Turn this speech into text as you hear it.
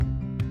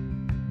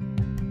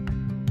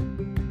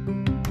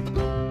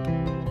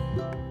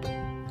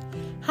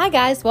Hi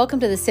guys,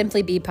 welcome to the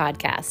Simply Be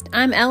podcast.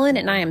 I'm Ellen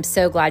and I am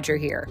so glad you're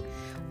here.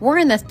 We're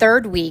in the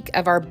third week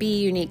of our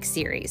Be Unique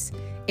series.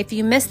 If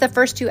you missed the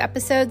first two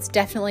episodes,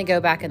 definitely go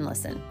back and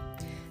listen.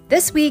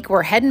 This week,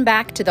 we're heading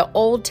back to the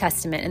Old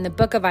Testament in the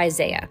book of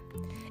Isaiah.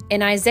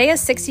 In Isaiah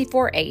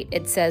 64:8,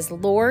 it says,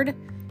 "Lord,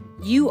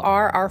 you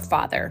are our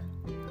Father.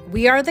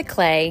 We are the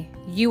clay,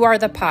 you are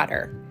the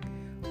potter.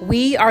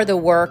 We are the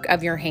work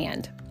of your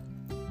hand."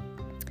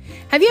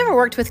 Have you ever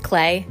worked with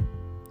clay?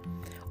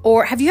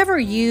 Or have you ever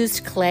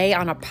used clay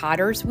on a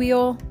potter's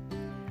wheel?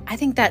 I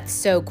think that's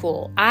so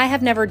cool. I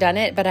have never done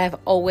it, but I've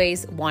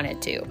always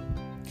wanted to.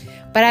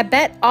 But I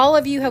bet all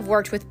of you have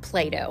worked with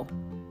Play-Doh,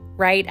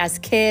 right? As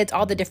kids,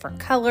 all the different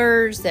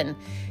colors, and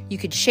you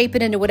could shape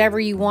it into whatever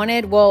you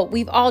wanted. Well,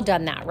 we've all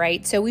done that,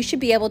 right? So we should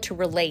be able to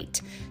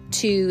relate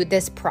to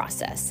this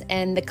process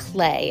and the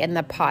clay and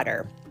the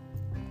potter.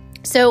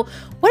 So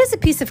what does a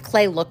piece of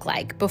clay look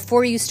like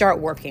before you start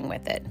working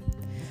with it?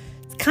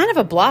 Kind of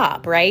a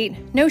blob, right?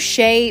 No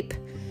shape,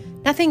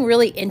 nothing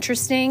really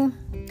interesting.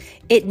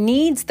 It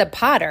needs the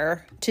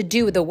potter to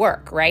do the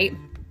work, right?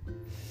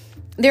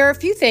 There are a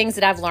few things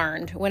that I've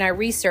learned when I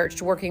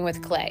researched working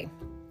with clay.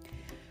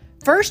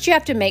 First, you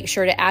have to make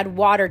sure to add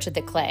water to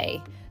the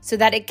clay so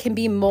that it can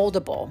be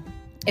moldable.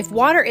 If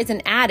water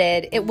isn't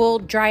added, it will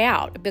dry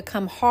out,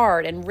 become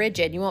hard and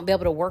rigid. You won't be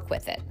able to work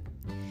with it.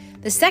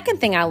 The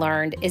second thing I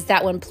learned is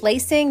that when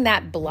placing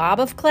that blob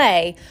of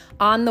clay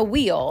on the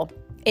wheel,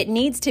 it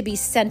needs to be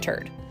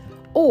centered,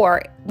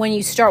 or when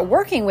you start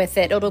working with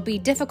it, it'll be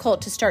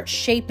difficult to start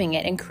shaping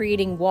it and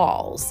creating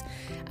walls.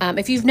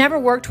 If you've never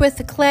worked with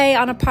the clay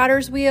on a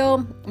potter's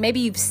wheel, maybe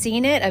you've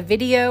seen it, a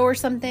video or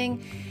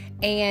something,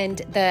 and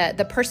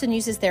the person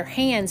uses their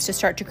hands to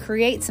start to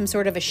create some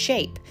sort of a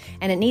shape,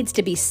 and it needs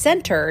to be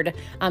centered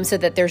so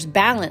that there's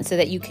balance so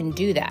that you can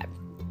do that.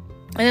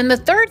 And then the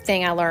third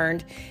thing I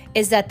learned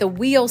is that the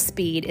wheel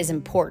speed is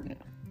important.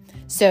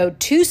 So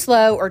too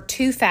slow or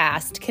too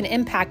fast can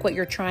impact what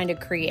you're trying to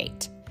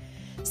create.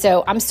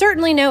 So I'm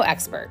certainly no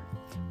expert,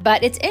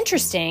 but it's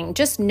interesting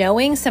just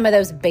knowing some of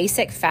those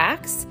basic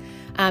facts.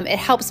 It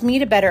helps me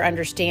to better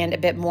understand a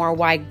bit more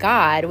why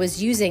God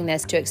was using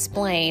this to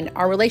explain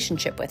our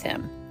relationship with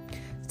Him.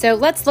 So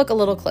let's look a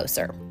little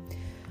closer.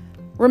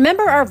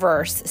 Remember, our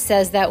verse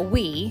says that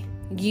we,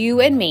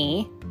 you and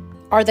me,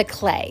 are the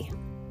clay.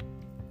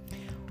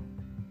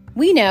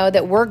 We know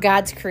that we're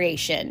God's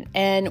creation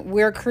and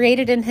we're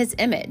created in His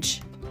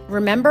image.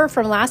 Remember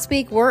from last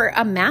week, we're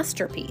a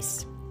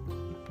masterpiece.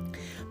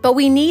 But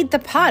we need the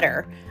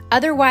potter,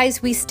 otherwise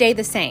we stay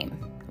the same,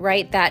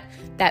 right? That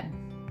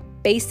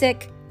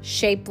basic,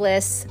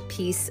 shapeless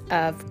piece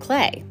of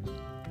clay.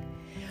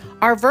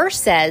 Our verse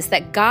says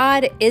that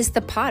God is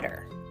the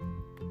potter,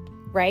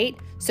 right?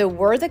 So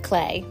we're the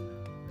clay,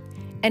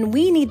 and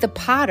we need the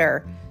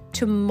potter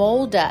to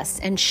mold us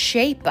and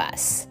shape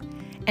us.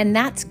 And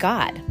that's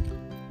God.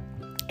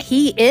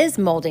 He is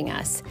molding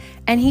us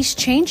and He's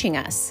changing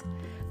us.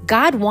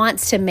 God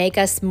wants to make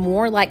us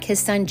more like His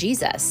Son,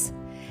 Jesus.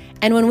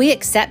 And when we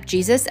accept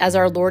Jesus as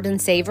our Lord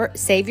and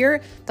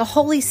Savior, the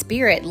Holy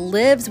Spirit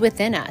lives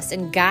within us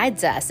and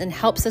guides us and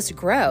helps us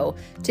grow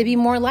to be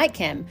more like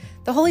Him.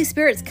 The Holy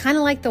Spirit's kind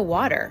of like the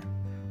water,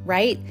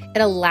 right?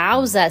 It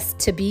allows us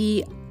to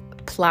be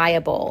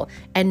pliable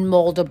and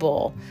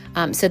moldable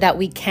so that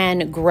we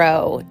can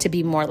grow to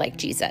be more like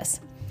Jesus.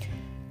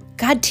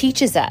 God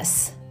teaches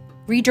us,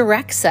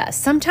 redirects us,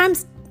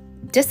 sometimes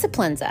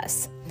disciplines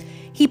us.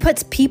 He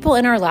puts people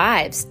in our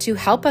lives to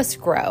help us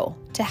grow,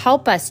 to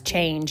help us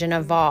change and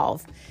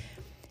evolve.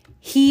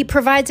 He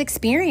provides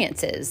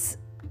experiences,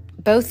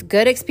 both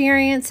good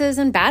experiences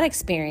and bad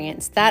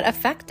experiences that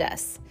affect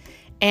us.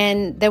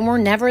 And then we're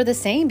never the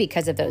same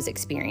because of those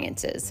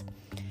experiences.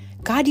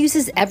 God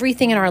uses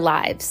everything in our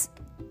lives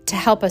to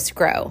help us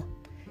grow.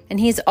 And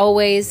He's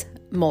always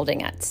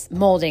molding us.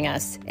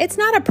 It's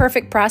not a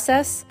perfect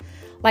process.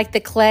 Like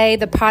the clay,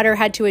 the potter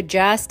had to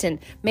adjust and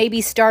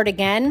maybe start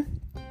again.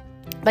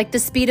 Like the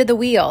speed of the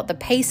wheel, the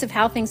pace of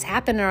how things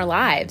happen in our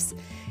lives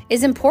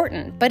is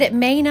important, but it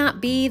may not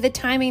be the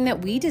timing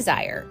that we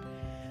desire.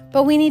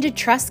 But we need to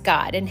trust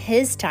God and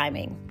His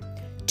timing.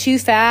 Too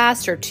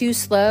fast or too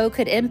slow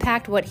could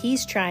impact what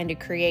He's trying to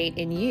create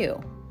in you.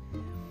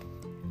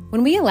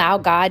 When we allow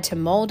God to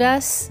mold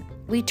us,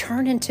 we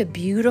turn into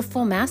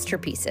beautiful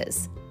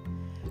masterpieces.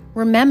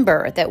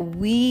 Remember that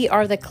we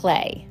are the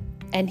clay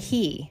and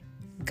He,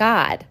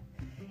 God,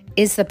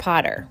 is the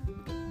potter.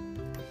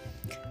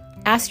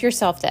 Ask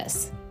yourself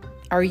this: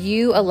 are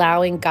you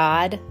allowing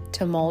God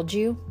to mold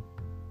you?